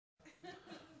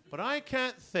But I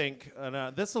can't think,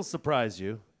 and this will surprise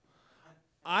you,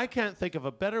 I can't think of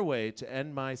a better way to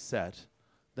end my set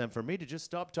than for me to just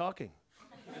stop talking.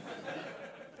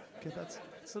 Okay, that's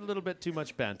a little bit too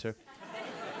much banter.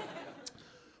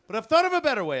 But I've thought of a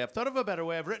better way.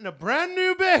 I've written a brand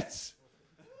new bit.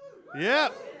 Yeah,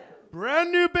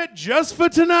 brand new bit just for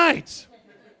tonight.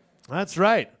 That's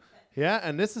right. Yeah,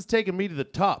 and this has taken me to the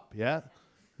top, yeah?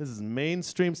 This is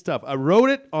mainstream stuff. I wrote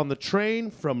it on the train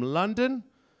from London,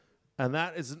 and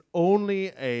that is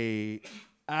only a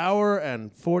hour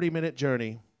and 40-minute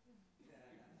journey.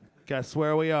 Guess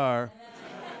where we are?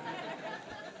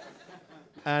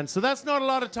 And so that's not a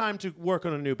lot of time to work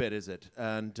on a new bit, is it?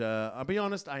 And I'll be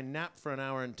honest, I napped for an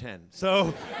hour and 10.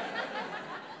 So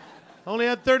only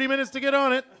had 30 minutes to get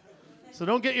on it. So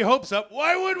don't get your hopes up.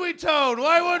 Why would we, Tone?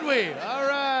 Why would we? All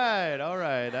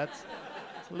right. That's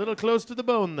a little close to the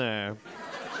bone there.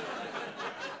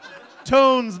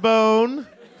 Tone's bone.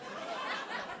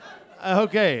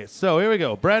 Okay, so here we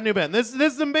go. Brand new bit. This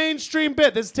is the mainstream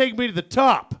bit. This is taking me to the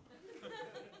top.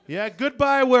 Yeah,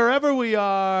 goodbye wherever we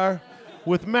are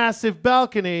with massive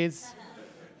balconies.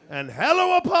 And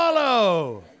hello,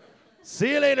 Apollo.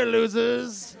 See you later,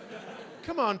 losers.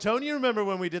 Come on, Tone. You remember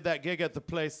when we did that gig at the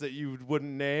place that you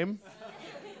wouldn't name?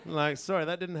 Like, sorry,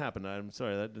 that didn't happen. I'm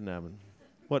sorry, that didn't happen.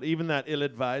 What, even that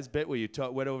ill-advised bit where you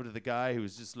went over to the guy who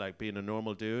was just like being a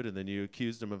normal dude and then you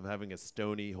accused him of having a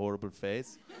stony, horrible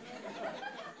face?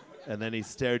 And then he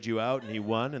stared you out and he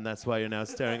won and that's why you're now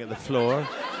staring at the floor?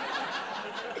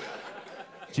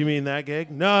 Do you mean that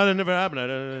gig? No, that never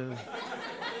happened.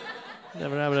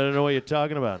 Never happened. I don't know what you're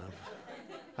talking about.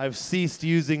 I've ceased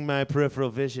using my peripheral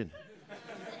vision.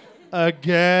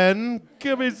 Again?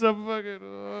 Give me some fucking...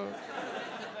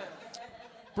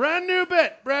 Brand new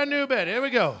bit. Here we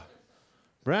go.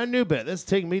 Brand new bit. This is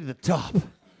taking me to the top.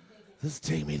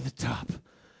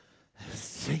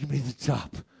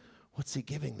 What's he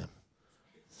giving them?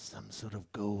 Some sort of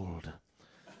gold.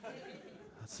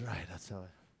 That's right. That's how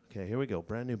Okay, here we go.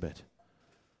 Brand new bit.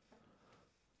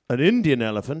 An Indian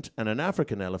elephant and an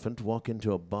African elephant walk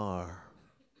into a bar.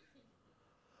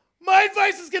 My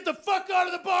advice is get the fuck out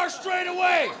of the bar straight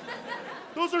away.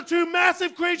 Those are two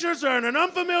massive creatures. They're in an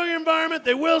unfamiliar environment.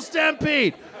 They will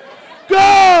stampede.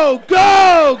 Go!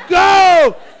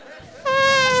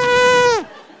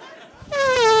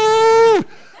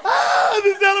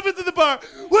 There's elephants in the bar.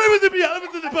 Why would there be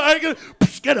elephants in the bar?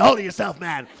 Get a hold of yourself,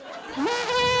 man.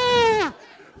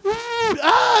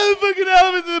 Fucking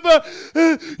elephants in the bar.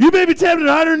 You may be tempted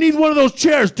to hide underneath one of those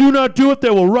chairs. Do not do it. They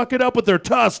will ruck it up with their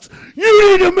tusks.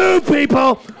 You need to move,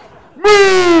 people.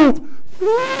 Move!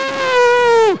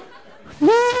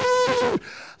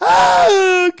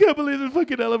 I can't believe there's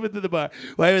fucking elephants in the bar.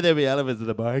 Why would there be elephants in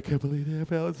the bar? I can't believe they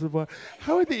have elephants in the bar.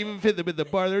 How would they even fit them in the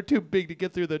bar? They're too big to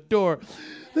get through the door.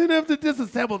 They'd have to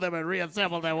disassemble them and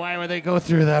reassemble them. Why would they go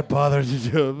through that bother to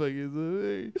do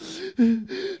it?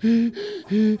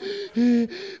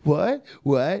 What?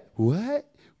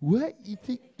 You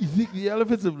think the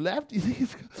elephants have left? You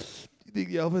think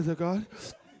the elephants are gone?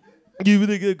 You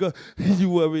think they're gone? You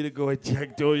want me to go and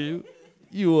check, don't you?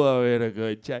 You want me to go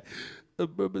and check. The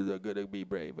Burmans are gonna be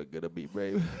brave. I'm gonna be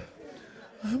brave.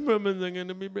 I'm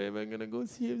gonna go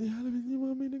see if the elephants. You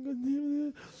want me to go see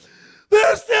if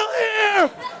they're still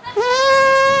here!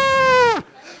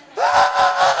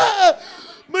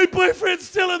 My boyfriend's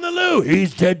still in the loo.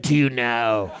 He's dead to you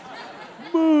now.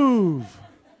 Move.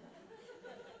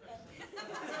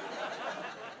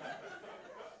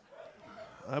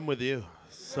 I'm with you.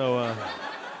 So,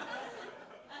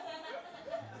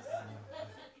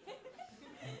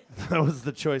 that was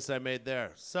the choice I made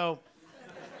there. So,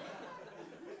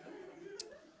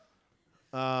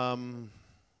 well,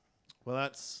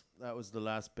 that was the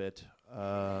last bit.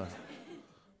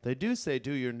 They do say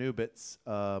do your new bits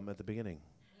at the beginning.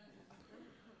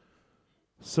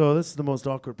 So this is the most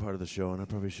awkward part of the show, and I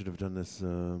probably should have done this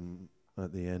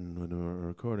at the end when we were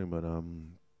recording, but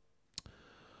I'm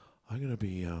gonna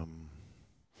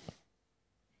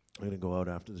go out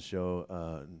after the show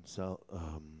and sell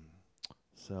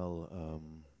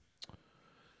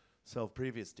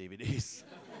previous DVDs.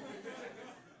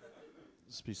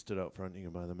 Just be stood out front, you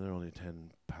can buy them. They're only £10,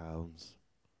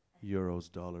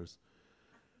 euros, dollars,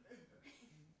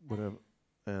 whatever.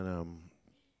 And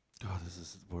God, this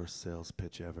is the worst sales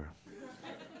pitch ever.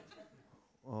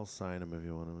 I'll sign them if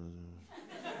you want them.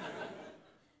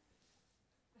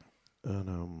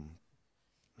 And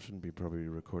shouldn't be probably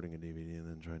recording a DVD and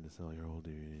then trying to sell your old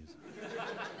DVDs.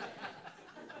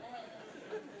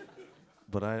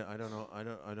 But I don't know. I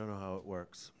don't know how it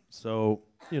works. So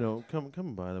come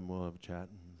and buy them. We'll have a chat.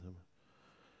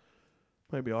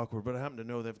 Might be awkward, but I happen to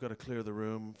know they've got to clear the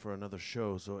room for another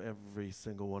show, so every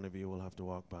single one of you will have to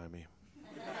walk by me.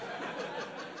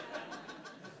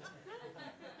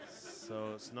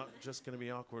 So it's not just going to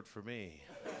be awkward for me.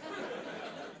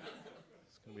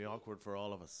 It's going to be awkward for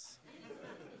all of us.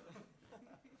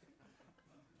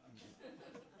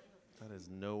 That is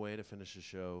no way to finish a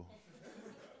show.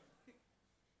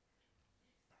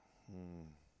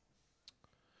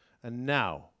 And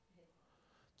now,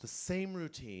 the same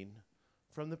routine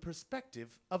from the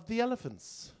perspective of the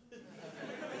elephants.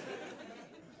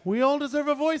 We all deserve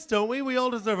a voice, don't we? We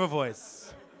all deserve a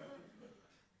voice.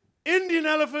 Indian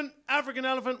elephant, African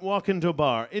elephant, walk into a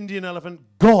bar. Indian elephant,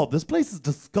 God, this place is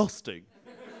disgusting.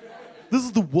 This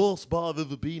is the worst bar I've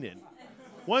ever been in.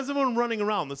 Why is everyone running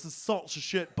around? This is such a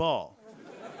shit bar.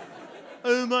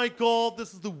 Oh my God,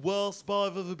 this is the worst bar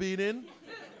I've ever been in.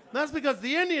 That's because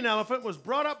the Indian elephant was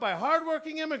brought up by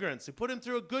hardworking immigrants who put him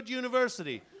through a good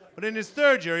university. But in his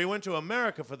third year, he went to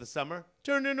America for the summer,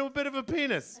 turned into a bit of a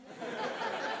penis.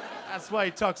 That's why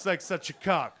he talks like such a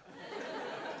cock.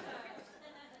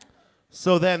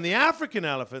 So then the African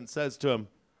elephant says to him,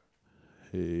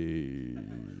 hey,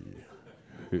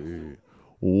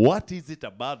 what is it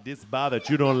about this bar that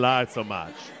you don't like so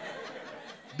much?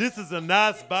 This is a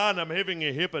nice bar and I'm having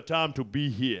a hipper time to be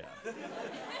here.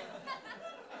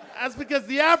 That's because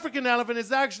the African elephant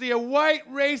is actually a white,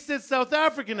 racist South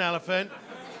African elephant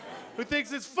who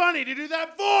thinks it's funny to do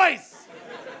that voice.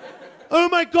 Oh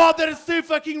my God, that is so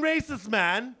fucking racist,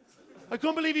 man. I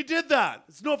can't believe you did that.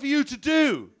 It's not for you to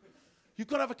do. You've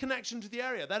got to have a connection to the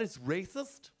area. That is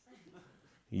racist.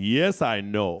 Yes, I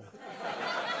know.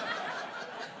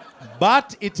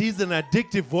 But it is an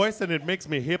addictive voice and it makes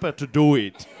me hipper to do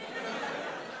it.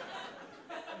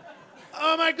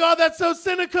 Oh my God, that's so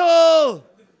cynical.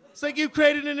 It's like you've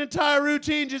created an entire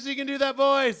routine just so you can do that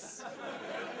voice.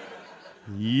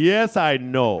 Yes, I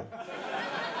know.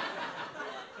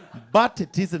 But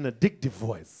it is an addictive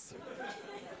voice.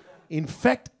 In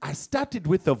fact, I started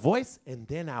with the voice and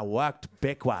then I worked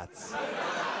backwards.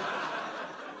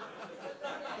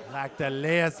 Like the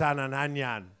layers on an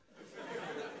onion.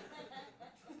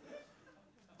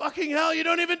 Fucking hell, you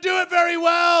don't even do it very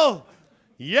well.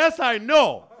 Yes, I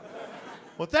know.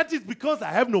 But that is because I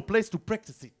have no place to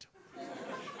practice it.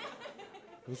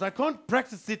 Because I can't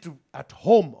practice it at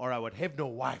home or I would have no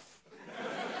wife.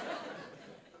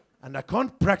 And I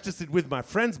can't practice it with my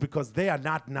friends because they are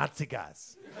not Nazi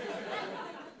guys.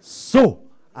 So,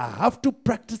 I have to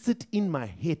practice it in my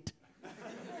head.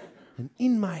 And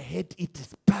in my head, it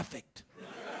is perfect.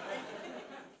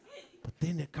 But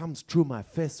then it comes through my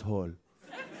face hole.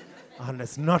 And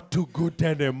it's not too good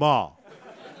anymore.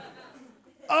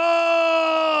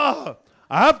 Oh!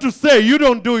 I have to say, you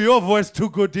don't do your voice too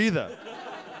good either.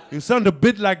 You sound a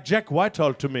bit like Jack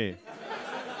Whitehall to me.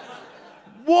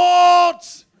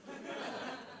 What?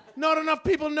 Not enough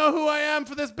people know who I am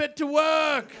for this bit to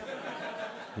work.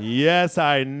 Yes,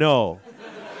 I know.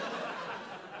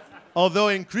 Although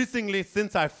increasingly,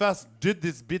 since I first did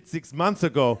this bit 6 months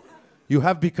ago, you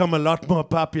have become a lot more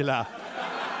popular.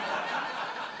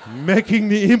 Making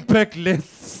the impact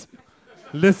less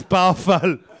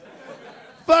powerful.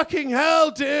 Fucking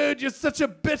hell, dude, you're such a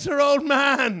bitter old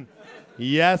man.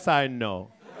 Yes, I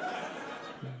know.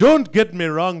 Don't get me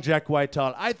wrong, Jack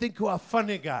Whitehall. I think you are a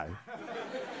funny guy.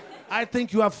 I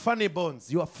think you have funny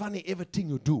bones. You are funny everything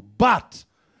you do. But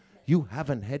you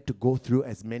haven't had to go through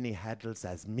as many hurdles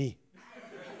as me.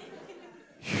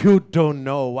 You don't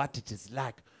know what it is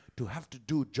like to have to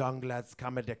do Jongleurs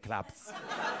Comedy Clubs.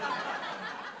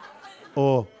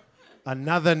 Or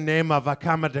another name of a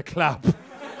comedy club.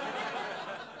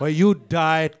 Where you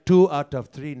die 2 out of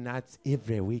 3 nights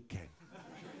every weekend.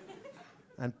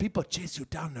 And people chase you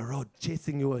down the road,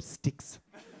 chasing you with sticks.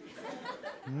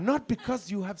 Not because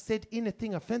you have said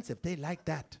anything offensive, they like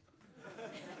that.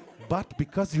 But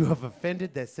because you have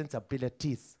offended their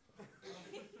sensibilities.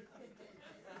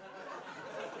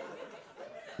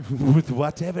 With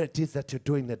whatever it is that you're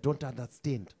doing, they don't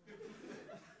understand.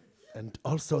 And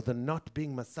also the not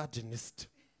being misogynist.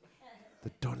 They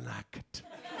don't like it.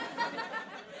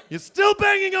 You're still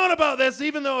banging on about this,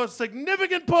 even though a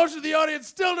significant portion of the audience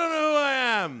still don't know who I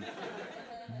am.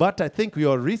 But I think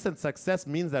your recent success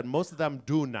means that most of them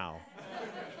do now.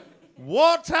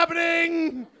 What's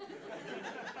happening?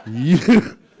 You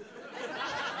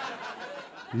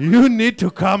need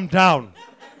to calm down.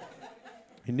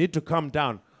 You need to calm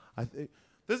down.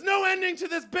 There's no ending to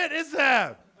this bit, is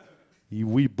there?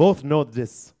 We both know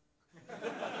this.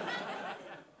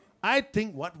 I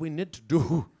think what we need to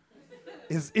do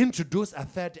is introduce a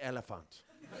third elephant.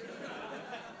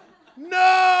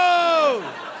 No!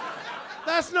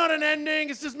 That's not an ending.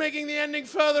 It's just making the ending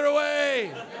further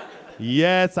away.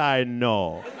 Yes, I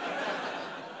know.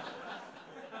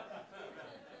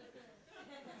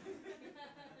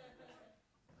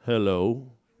 Hello.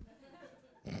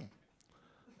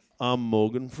 I'm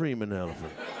Morgan Freeman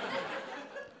Elephant.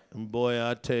 And boy,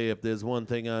 I tell you, if there's one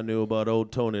thing I knew about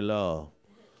old Tony Law,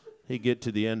 he'd get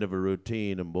to the end of a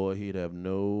routine and boy, he'd have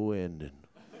no ending.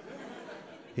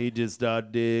 He'd just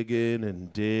start digging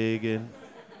and digging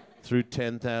through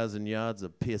 10,000 yards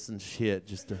of piss and shit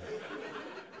just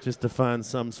to find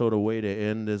some sort of way to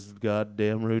end this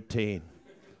goddamn routine.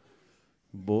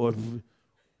 Boy,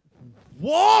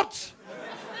 what?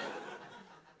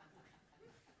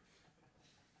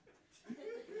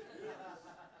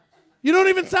 You don't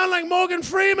even sound like Morgan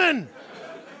Freeman.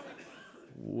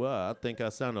 Well, I think I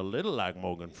sound a little like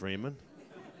Morgan Freeman.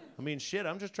 I mean, shit,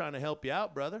 I'm just trying to help you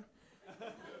out, brother.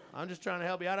 I'm just trying to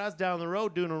help you out. I was down the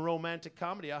road doing a romantic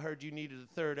comedy. I heard you needed a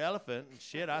third elephant, and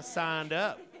shit, I signed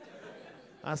up.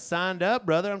 I signed up,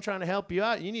 brother. I'm trying to help you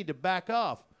out. You need to back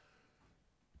off.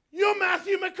 You're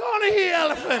Matthew McConaughey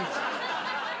Elephant.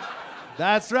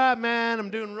 That's right, man. I'm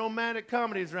doing romantic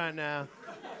comedies right now.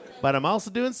 But I'm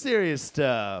also doing serious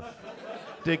stuff.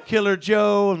 Did Killer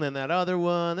Joe, and then that other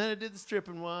one. Then I did the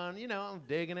stripping one. You know, I'm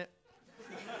digging it.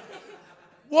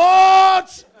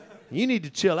 What? You need to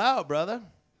chill out, brother.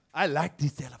 I like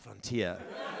this elephant here.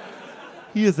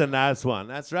 He is a nice one.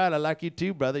 That's right, I like you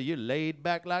too, brother. You're laid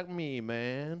back like me,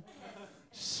 man.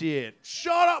 Shit.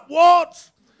 Shut up,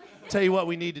 what? Tell you what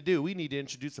we need to do. We need to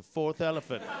introduce a fourth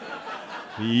elephant.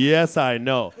 Yes, I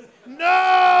know.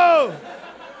 No!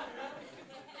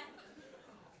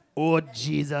 Oh,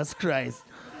 Jesus Christ.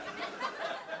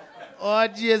 Oh,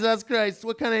 Jesus Christ.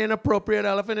 What kind of inappropriate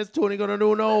elephant is Tony gonna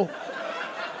do now?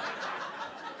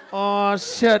 Oh,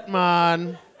 shit,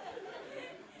 man.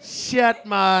 Shit,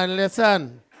 man.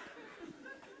 Listen.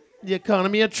 The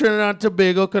economy of Trinidad and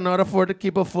Tobago cannot afford to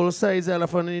keep a full-size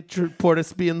elephant in the Port of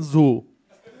Spain Zoo.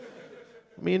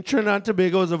 I mean, Trinidad and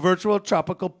Tobago was a virtual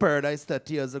tropical paradise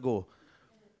 30 years ago.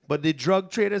 But the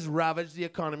drug trade has ravaged the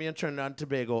economy in Trinidad and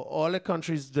Tobago. All the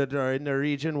countries that are in the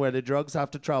region where the drugs have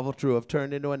to travel through have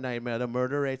turned into a nightmare. The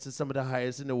murder rates are some of the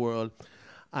highest in the world.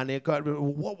 And the economy...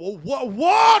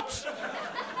 What?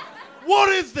 What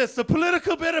is this? A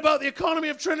political bit about the economy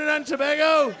of Trinidad and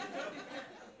Tobago?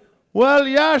 Well,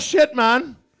 yeah, shit,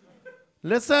 man.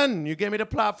 Listen, you gave me the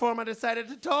platform, I decided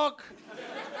to talk.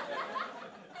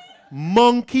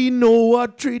 Monkey know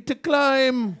what tree to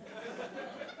climb.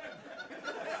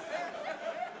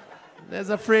 There's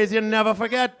a phrase you never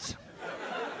forget.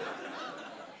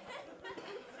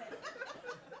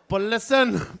 But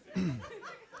listen,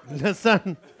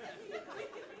 listen,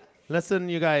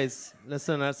 you guys.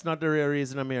 Listen, that's not the real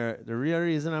reason I'm here. The real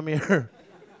reason I'm here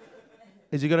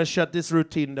is you gotta shut this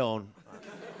routine down.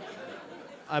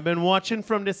 I've been watching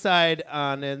from the side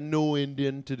and there's no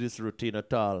Indian to this routine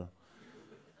at all.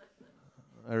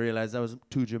 I realized I was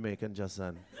too Jamaican just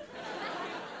then.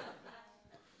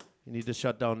 You need to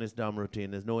shut down this damn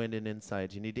routine. There's no ending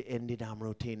inside. You need to end the damn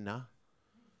routine now.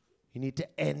 You need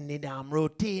to end the damn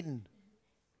routine.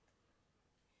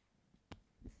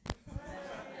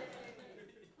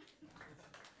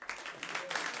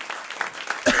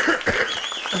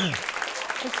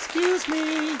 Excuse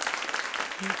me.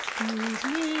 Excuse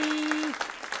me.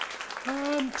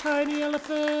 I'm Tiny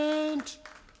Elephant.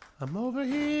 I'm over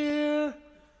here.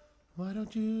 Why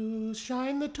don't you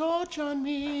shine the torch on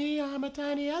me? I'm a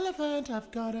tiny elephant.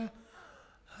 I've got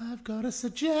a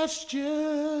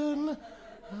suggestion.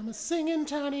 I'm a singing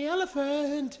tiny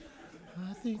elephant.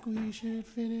 I think we should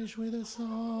finish with a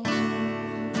song.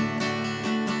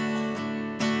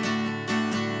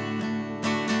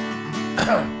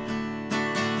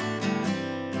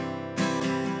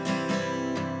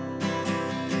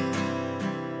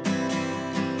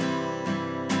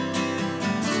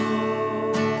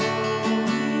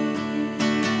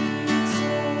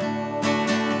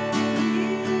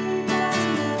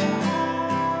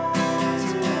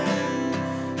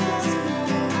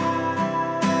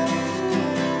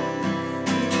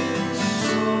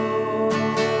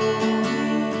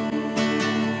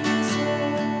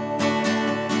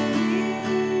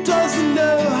 Doesn't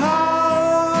know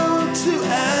how to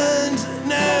end,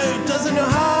 no, doesn't know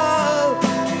how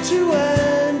to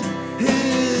end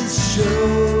his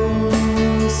show.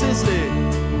 Sisley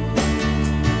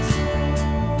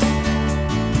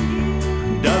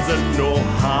doesn't know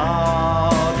how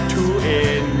to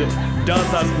end,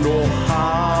 doesn't know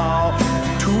how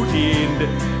to end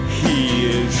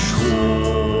his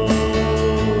show.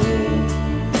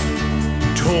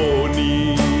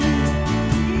 Tony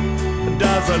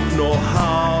doesn't know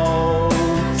how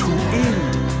to end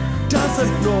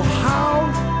doesn't know how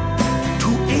to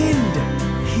end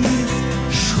his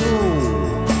show.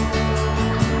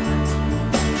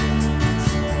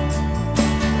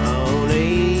 Oh,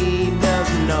 he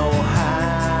doesn't know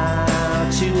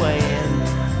how to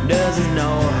end, doesn't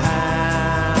know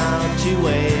how to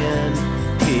end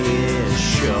his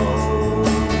show.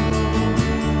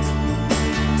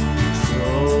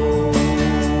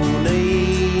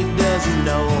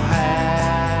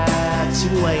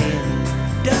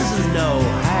 Doesn't know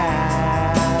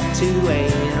how to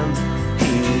end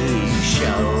his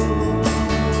show.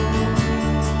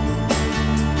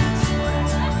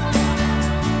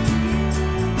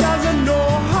 Doesn't know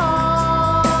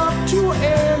how to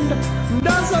end,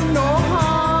 doesn't know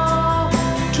how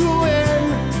to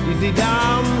end the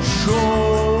damn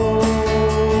show.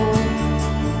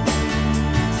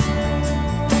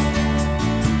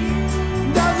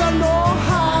 Doesn't know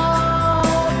how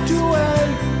to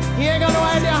end. He ain't got no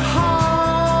idea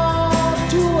how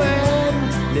to end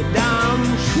the damn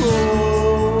show.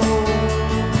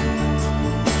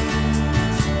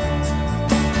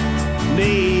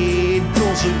 He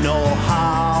doesn't know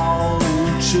how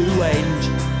to end,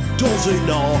 doesn't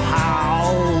know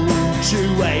how to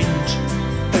end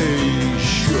a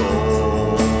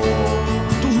show.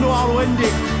 Doesn't know how to end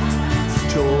it.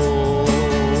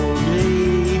 Tony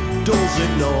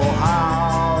doesn't know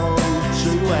how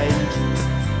to end,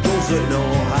 doesn't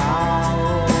know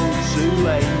how to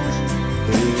end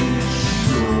his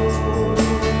show.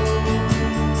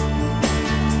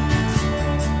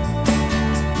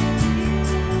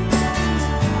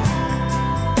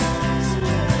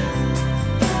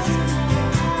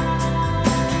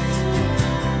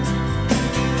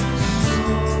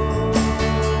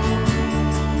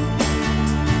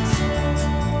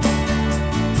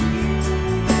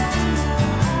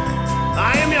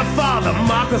 I am your father,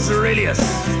 Marcus Aurelius,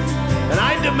 and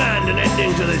I demand an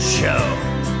ending to this show.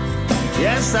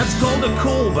 Yes, that's called a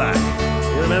callback.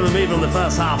 You remember me from the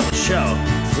first half of the show,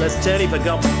 unless Tony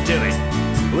forgot to do it.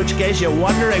 In which case you're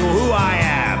wondering who I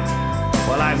am.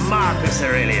 Well, I'm Marcus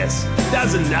Aurelius.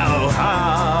 Doesn't know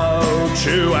how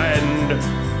to end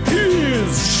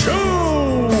his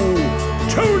show.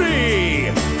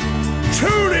 Tony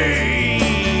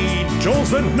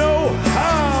doesn't know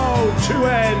how to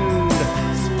end.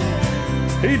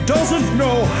 He doesn't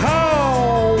know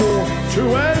how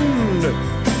to end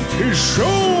his show.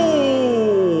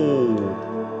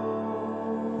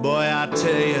 Boy, I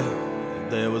tell you,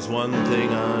 there was one thing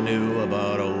I knew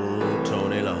about old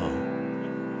Tony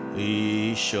Long.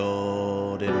 He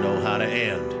sure didn't know how to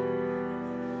end.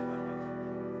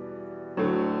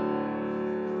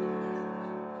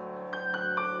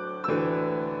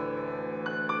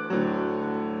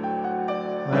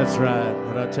 That's right.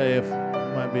 But I'll tell you,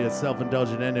 it might be a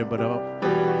self-indulgent ending, but it'll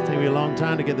take me a long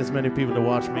time to get this many people to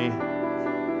watch me.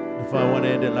 If I want to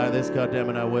end it like this,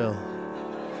 goddammit, I will.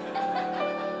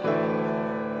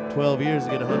 12 years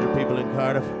to get 100 people in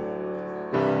Cardiff.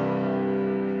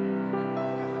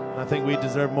 I think we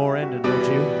deserve more ending, don't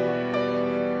you?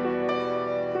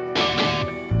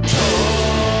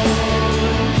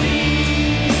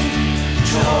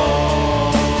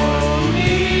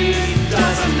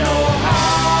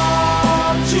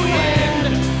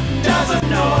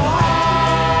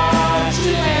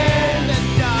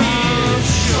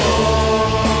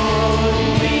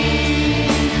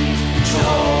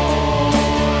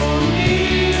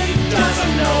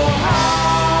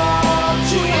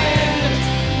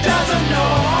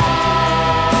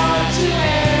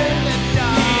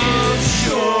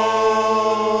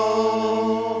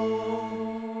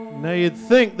 You'd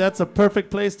think that's a perfect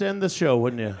place to end the show,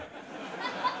 wouldn't you?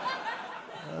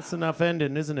 That's enough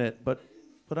ending, isn't it? But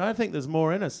I think there's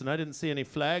more in us, and I didn't see any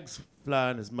flags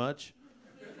flying as much.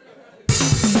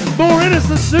 There's more in us,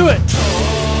 let's do it!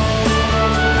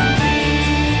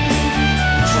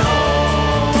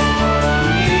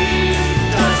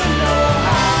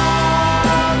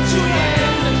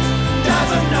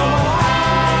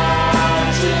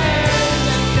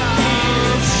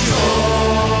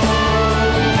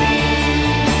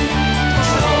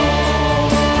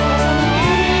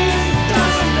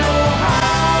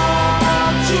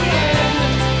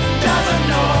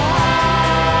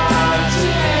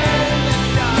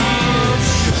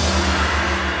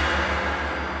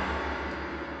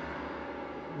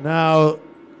 Now,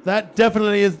 that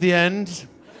definitely is the end.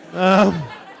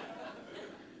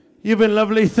 You've been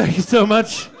lovely. Thank you so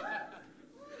much.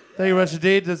 Thank you much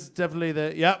indeed. This is definitely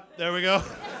the... Yep, there we go.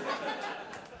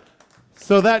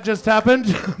 So that just happened.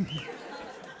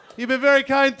 You've been very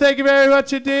kind. Thank you very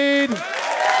much indeed. Enjoy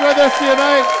the rest of your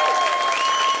night.